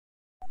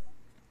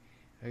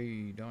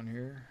Hey, Don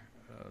here.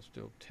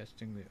 Still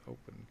testing the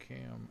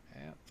OpenCam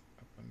app,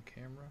 Open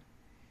Camera.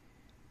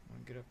 I'm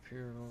gonna get up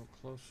here a little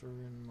closer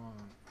in my.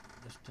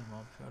 This time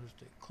I'll try to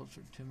stay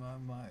closer to my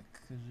mic,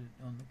 cause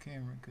it on the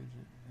camera, cause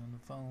it on the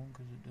phone,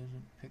 cause it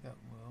doesn't pick up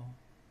well.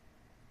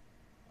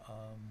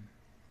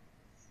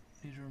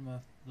 These are my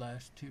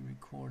last two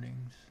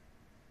recordings.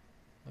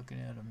 Looking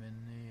at them in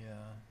the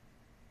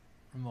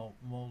remote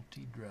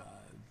multi-drive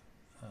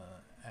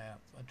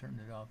app. I turned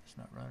it off. It's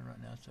not running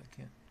right now, so I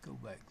can't go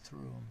back through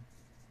them.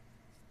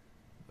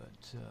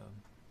 But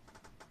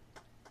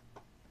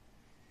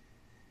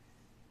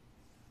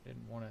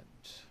didn't want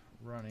it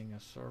running a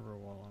server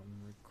while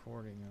I'm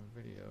recording a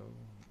video.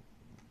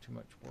 Too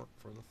much work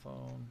for the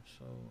phone.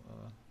 So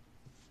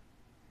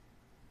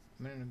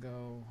a minute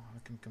ago, I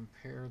can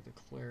compare the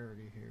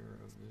clarity here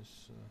of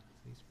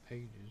these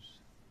pages.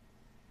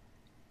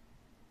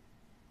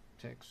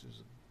 Text is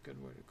a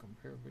good way to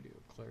compare video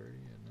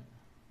clarity, and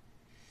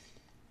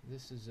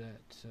this is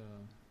at the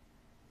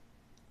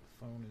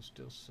phone is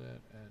still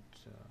set at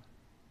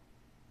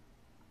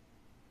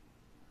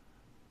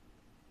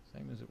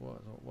same as it was.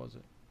 What was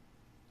it?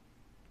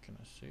 Can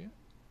I see it?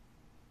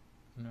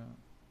 No.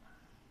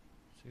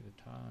 See the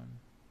time.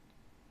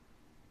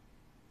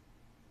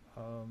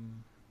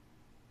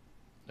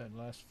 That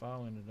last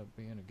file ended up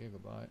being a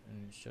gigabyte,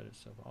 and it shut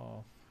itself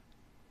off.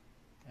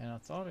 And I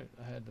thought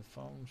I had the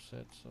phone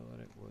set so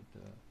that it would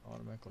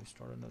automatically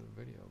start another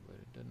video, but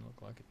it didn't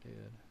look like it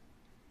did.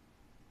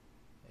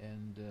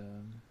 And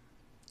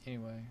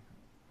anyway,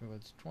 it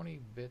was 20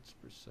 bits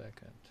per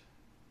second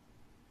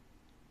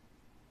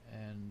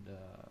and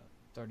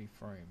 30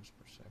 frames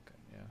per second.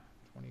 Yeah,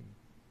 20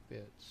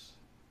 bits,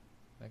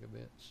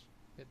 megabits,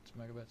 bits,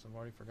 megabits. I've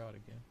already forgot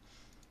again.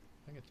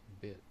 I think it's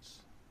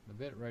bits. The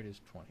bit rate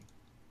is 20,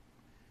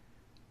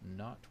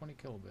 not 20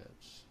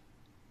 kilobits.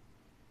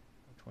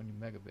 20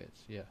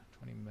 megabits, yeah,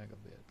 20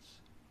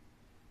 megabits.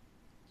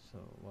 So,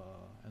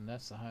 and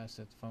that's the highest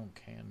that the phone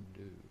can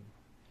do.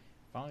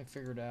 Finally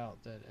figured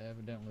out that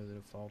evidently the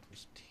default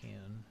was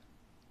 10.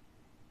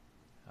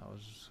 I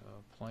was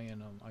playing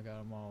them. I got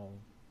them all.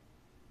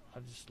 I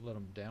just let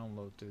them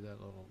download through that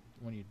little.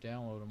 When you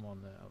download them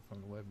on the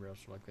from the web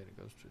browser like that, it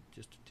goes to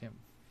just a temp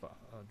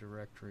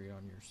directory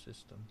on your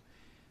system.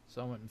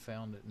 So I went and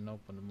found it and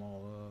opened them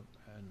all up,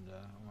 and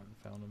I went and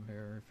found them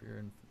here. If you're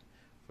in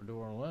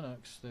Fedora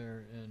Linux,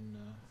 they're in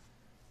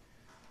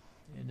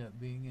end up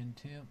being in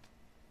temp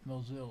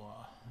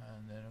Mozilla,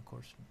 and then of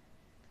course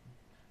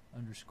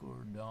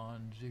underscore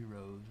Don 0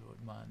 is what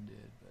mine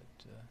did.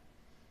 But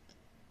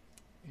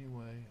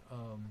anyway,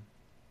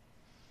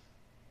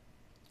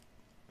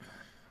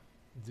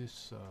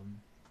 this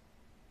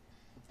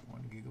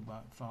 1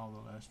 gigabyte file,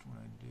 the last one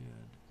I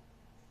did,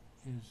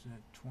 is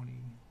at 20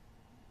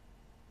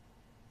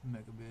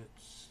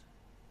 megabits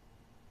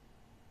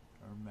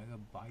or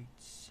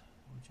megabytes,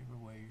 whichever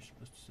way you're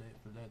supposed to say it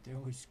for that. They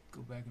always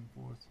go back and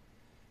forth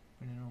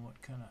depending on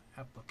what kind of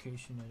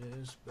application it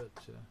is, but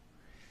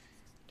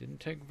didn't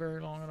take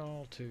very long at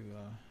all to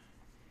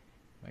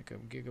make a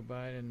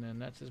gigabyte, and then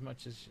that's as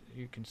much as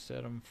you can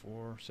set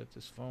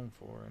this phone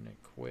for, and it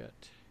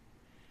quit.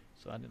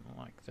 So I didn't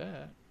like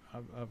that.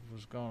 I've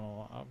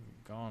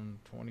gone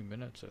 20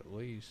 minutes at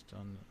least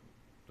on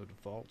the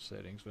default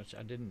settings, which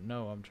I didn't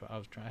know.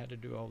 I had to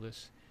do all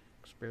this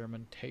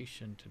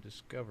experimentation to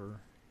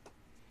discover.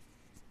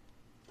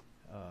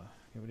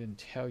 It didn't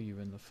tell you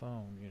in the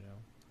phone, you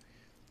know.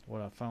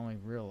 What I finally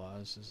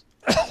realized is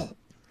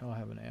I'll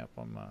have an app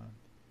on my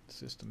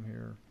system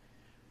here.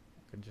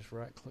 I can just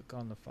right click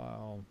on the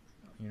file,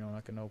 you know, and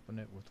I can open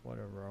it with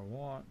whatever I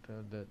want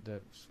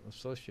that's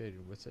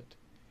associated with it.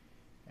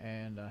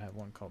 And I have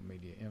one called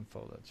Media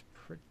Info that's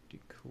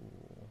pretty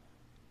cool.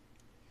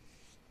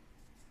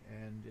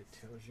 And it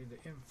tells you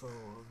the info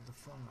of the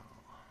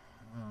file.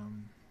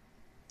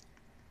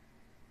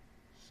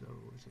 So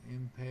it's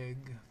an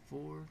MPEG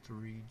 4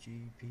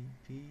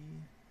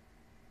 3GPP,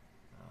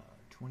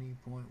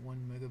 20.1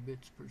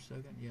 megabits per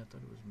second. Yeah, I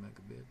thought it was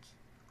megabits.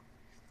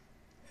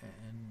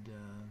 And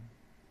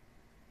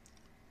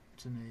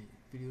it's in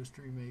a video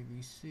stream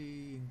ABC,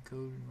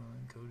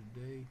 encoded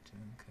date.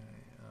 Okay,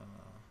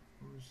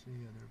 what was the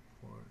other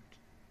part?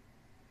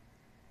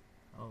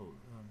 Oh,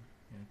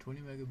 yeah,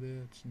 20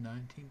 megabits,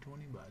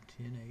 1920 by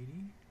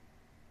 1080,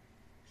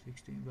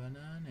 16 by 9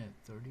 at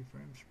 30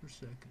 frames per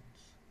second.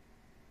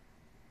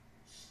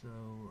 So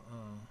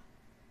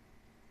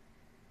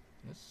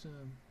that's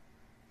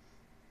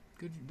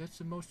good. That's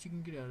the most you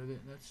can get out of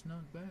it. That's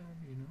not bad,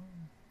 you know.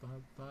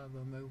 5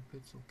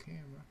 megapixel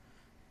camera,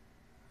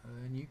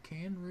 and you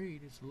can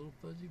read. It's a little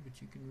fuzzy,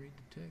 but you can read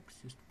the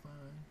text just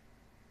fine.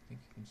 I think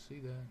you can see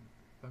that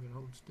if I can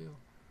hold still.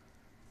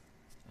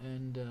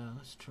 And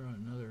let's try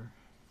another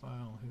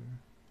file here.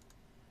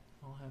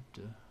 I'll have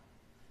to.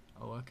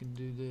 Oh, I can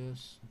do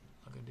this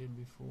like I did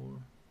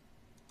before.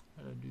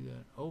 How do I do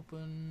that?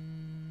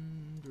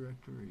 Open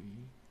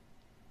directory,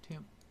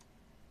 temp,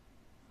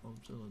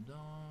 Mozilla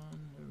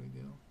Dawn. There we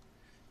go.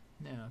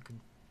 Now I can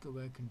go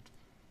back and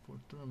forth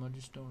through them. I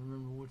just don't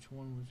remember which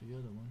one was the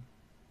other one.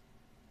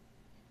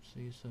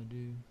 Yes, I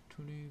do.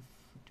 20,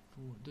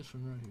 54. This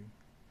one right here.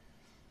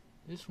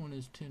 This one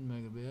is 10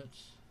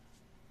 megabits.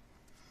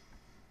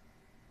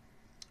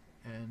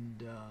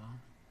 And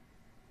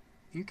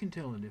you can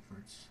tell the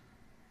difference.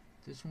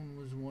 This one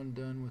was one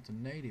done with a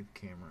native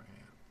camera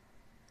app.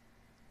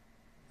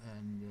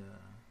 And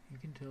you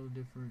can tell the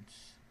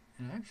difference.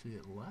 And actually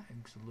it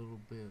lags a little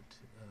bit.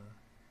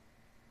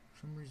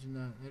 For some reason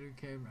that other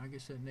camera, I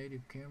guess that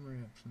native camera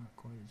app's not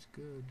quite as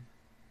good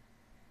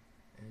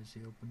as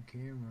the open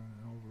camera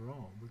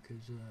overall,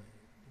 because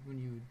when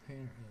you would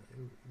pan,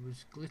 it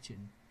was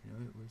glitching. You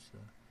know, it was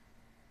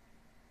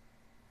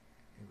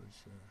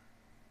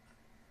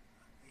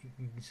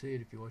you can see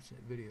it if you watch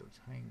that video. It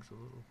hangs a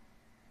little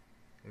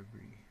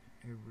every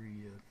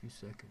few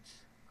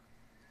seconds.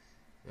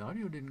 The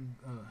audio didn't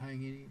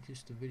hang any,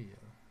 just the video,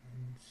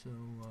 and so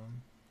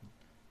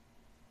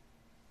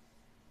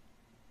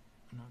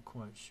I'm not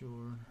quite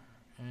sure.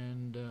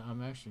 And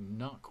I'm actually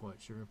not quite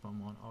sure if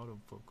I'm on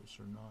autofocus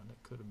or not.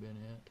 That could have been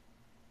it.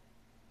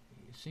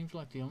 It seems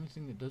like the only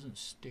thing that doesn't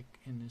stick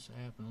in this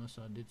app, unless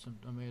I did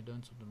something, I may have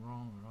done something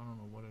wrong, or I don't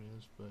know what it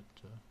is,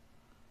 but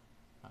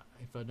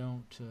if I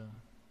don't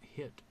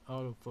hit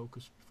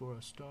autofocus before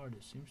I start,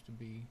 it seems to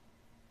be,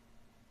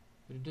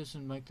 but it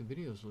doesn't make the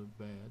videos look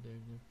bad.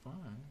 They're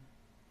fine.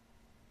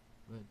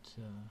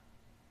 But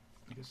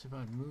I guess if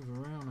I'd move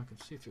around, I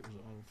could see if it was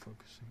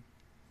autofocusing.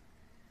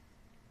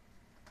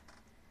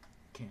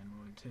 Can't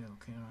really tell,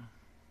 can I?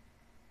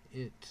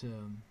 It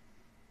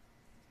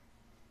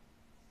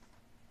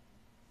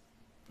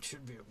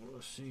should be able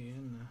to see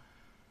in the.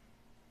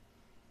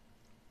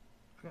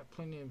 I got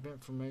plenty of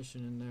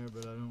information in there,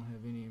 but I don't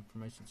have any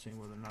information saying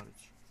whether or not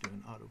it's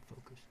doing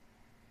autofocus.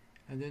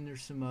 And then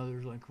there's some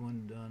others, like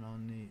one done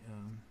on the